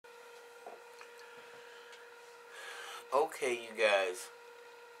Okay, you guys.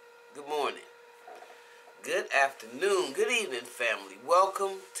 Good morning. Good afternoon. Good evening, family.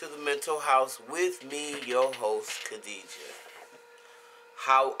 Welcome to the Mental House with me, your host, Khadijah.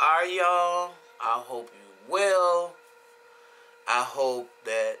 How are y'all? I hope you well. I hope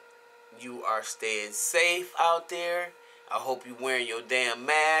that you are staying safe out there. I hope you wearing your damn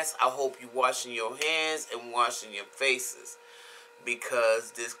mask. I hope you washing your hands and washing your faces.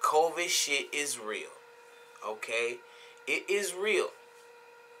 Because this COVID shit is real. Okay? It is real.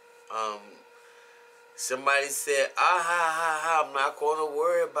 Somebody said, I'm not going to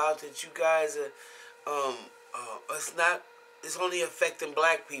worry about it. You guys are, it's only affecting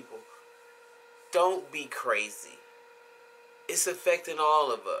black people. Don't be crazy. It's affecting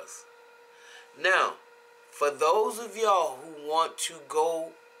all of us. Now, for those of y'all who want to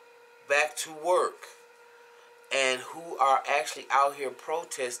go back to work and who are actually out here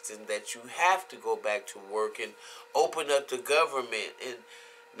protesting that you have to go back to work and open up the government, and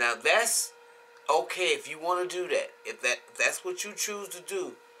now that's okay if you want to do that, if that's what you choose to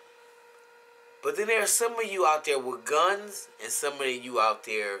do. But then there are some of you out there with guns and some of you out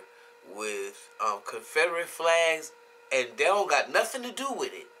there with Confederate flags, and they don't got nothing to do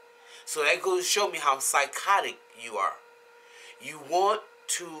with it. So that goes to show me how psychotic you are. You want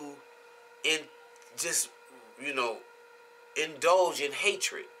to indulge in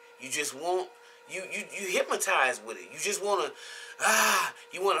hatred. You just want, you hypnotized with it. You just want to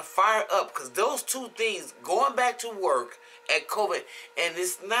fire up, because those two things, going back to work at COVID, and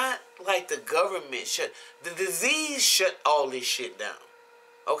it's not like the government the disease shut all this shit down.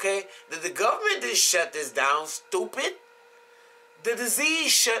 Okay? The government didn't shut this down, stupid. The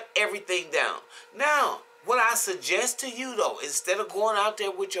disease shut everything down. Now, what I suggest to you, though, instead of going out there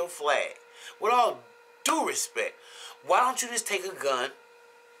with your flag, with all due respect, why don't you just take a gun,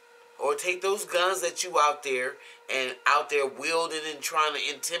 or take those guns that you out there wielding and trying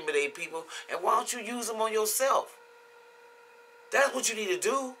to intimidate people, and why don't you use them on yourself? That's what you need to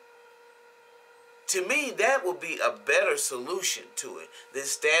do. To me, that would be a better solution to it than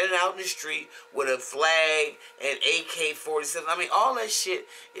standing out in the street with a flag and AK-47. I mean, all that shit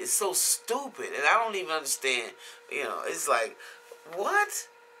is so stupid, and I don't even understand. It's like, what?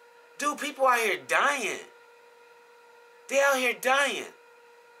 Dude, people out here dying. They out here dying.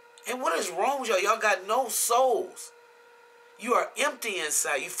 And what is wrong with y'all? Y'all got no souls. You are empty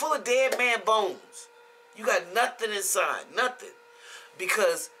inside. You full of dead man bones. You got nothing inside. Nothing.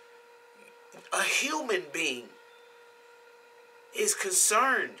 Because a human being is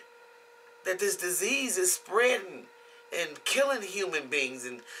concerned that this disease is spreading and killing human beings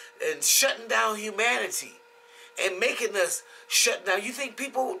and shutting down humanity and making us shut down. You think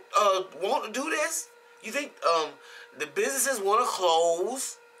people want to do this? You think the businesses want to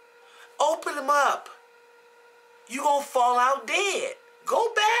close? Open them up. You're going to fall out dead.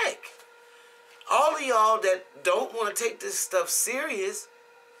 Go back. All of y'all that don't want to take this stuff serious,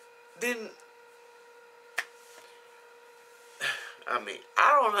 then, I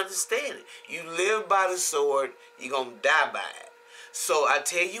don't understand it. You live by the sword, you're going to die by it. So I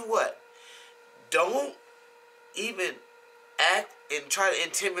tell you what, don't even act and try to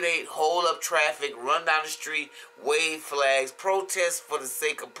intimidate, hold up traffic, run down the street, wave flags, protest for the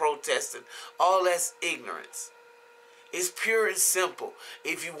sake of protesting. All that's ignorance. It's pure and simple.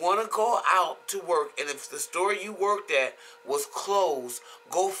 If you want to go out to work, and if the store you worked at was closed,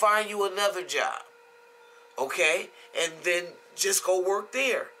 go find you another job. Okay? And then just go work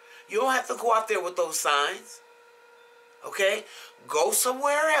there. You don't have to go out there with those signs. Okay? Go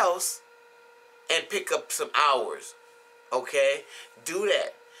somewhere else and pick up some hours. Okay? Do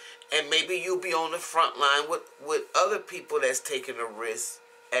that. And maybe you'll be on the front line with other people that's taking a risk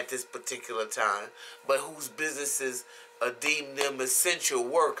at this particular time, but whose businesses deem them essential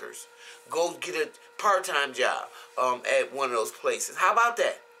workers. Go get a part-time job at one of those places. How about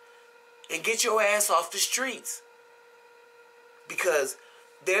that? And get your ass off the streets. Because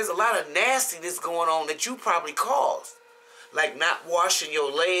there's a lot of nastiness going on that you probably caused. Like not washing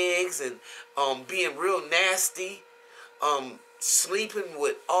your legs and being real nasty. Sleeping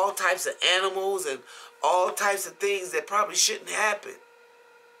with all types of animals and all types of things that probably shouldn't happen.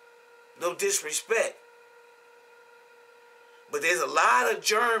 No disrespect. But there's a lot of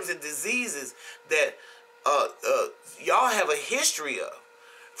germs and diseases that y'all have a history of.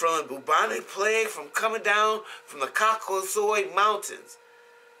 From the bubonic plague, from coming down from the Caucasoid Mountains.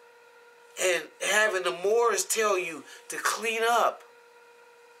 And having the Moors tell you to clean up.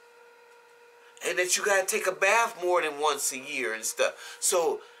 And that you got to take a bath more than once a year and stuff.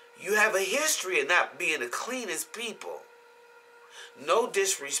 So you have a history of not being the cleanest people. No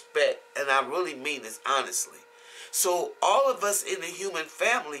disrespect, and I really mean this honestly. So all of us in the human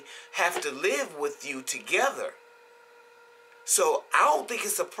family have to live with you together. So I don't think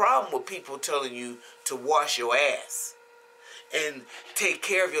it's a problem with people telling you to wash your ass and take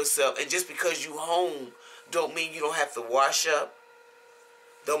care of yourself. And just because you home don't mean you don't have to wash up.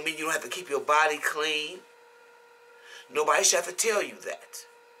 Don't mean you don't have to keep your body clean. Nobody should have to tell you that.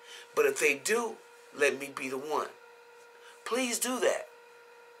 But if they do, let me be the one. Please do that.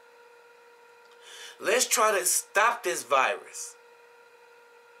 Let's try to stop this virus.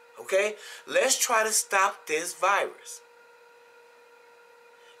 Okay? Let's try to stop this virus.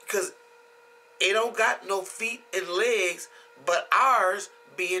 Because it don't got no feet and legs but ours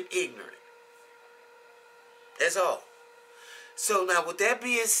being ignorant. That's all. So now with that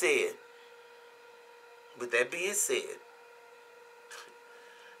being said,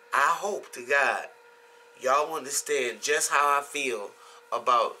 I hope to God y'all understand just how I feel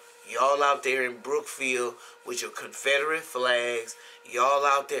about y'all out there in Brookfield with your Confederate flags. Y'all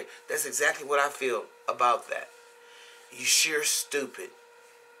out there. That's exactly what I feel about that. You sure stupid.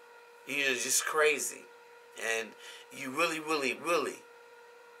 You're just crazy. And you really, really, really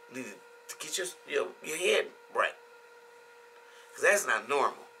need to get your head right. Because that's not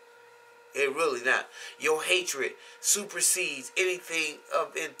normal. It really not. Your hatred supersedes anything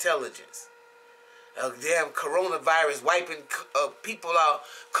of intelligence. A damn coronavirus wiping people out,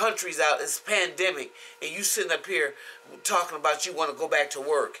 countries out, this pandemic, and you sitting up here talking about you want to go back to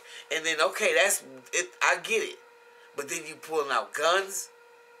work. And then, okay, that's it. I get it. But then you pulling out guns?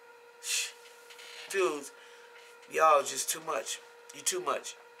 Dudes, y'all just too much. You too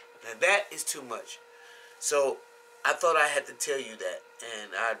much. Now that is too much. So I thought I had to tell you that.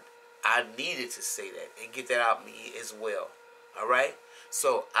 And I needed to say that and get that out of me as well. All right?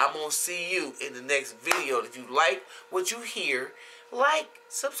 So I'm going to see you in the next video. If you like what you hear, like,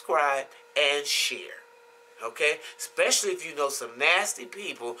 subscribe, and share. Okay? Especially if you know some nasty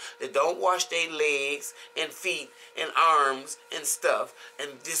people that don't wash their legs and feet and arms and stuff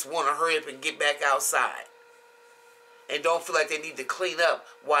and just want to hurry up and get back outside. And don't feel like they need to clean up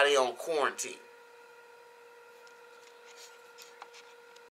while they're on quarantine.